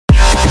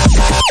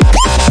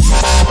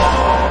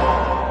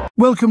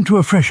Welcome to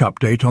a fresh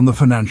update on the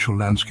financial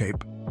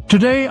landscape.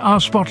 Today,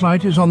 our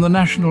spotlight is on the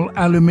National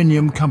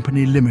Aluminium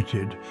Company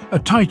Limited, a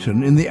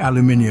titan in the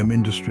aluminium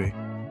industry.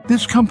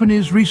 This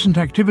company's recent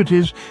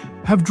activities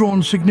have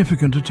drawn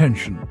significant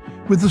attention,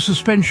 with the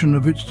suspension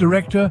of its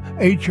director,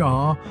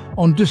 HR,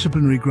 on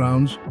disciplinary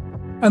grounds,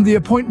 and the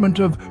appointment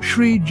of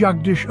Shri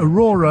Jagdish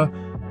Arora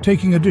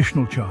taking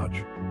additional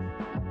charge.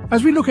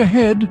 As we look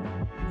ahead,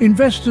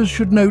 investors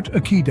should note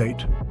a key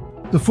date: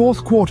 the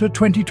fourth quarter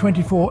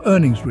 2024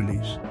 earnings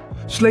release,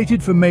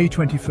 slated for May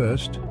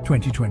 21st,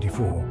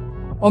 2024.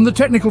 On the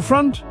technical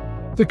front,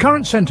 the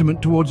current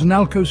sentiment towards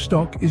NALCO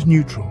stock is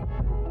neutral.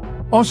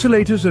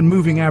 Oscillators and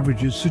moving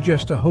averages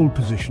suggest a hold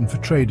position for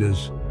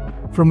traders.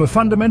 From a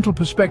fundamental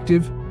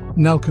perspective,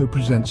 NALCO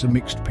presents a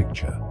mixed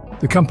picture.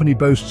 The company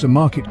boasts a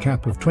market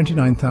cap of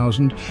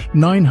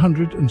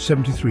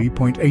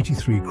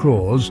 29,973.83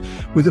 crores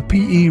with a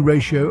PE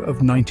ratio of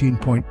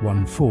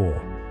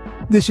 19.14.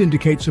 This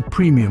indicates a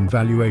premium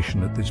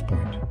valuation at this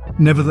point.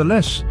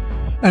 Nevertheless,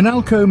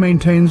 NALCO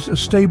maintains a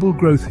stable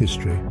growth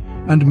history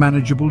and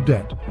manageable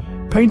debt,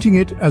 painting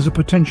it as a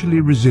potentially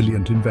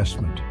resilient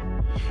investment.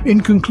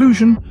 In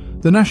conclusion,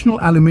 the National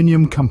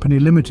Aluminium Company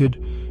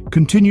Limited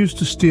continues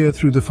to steer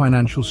through the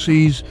financial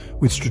seas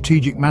with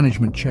strategic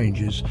management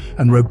changes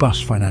and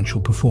robust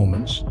financial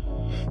performance.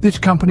 This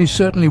company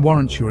certainly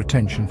warrants your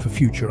attention for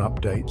future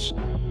updates.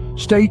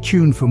 Stay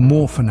tuned for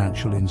more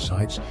financial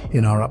insights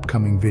in our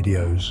upcoming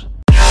videos.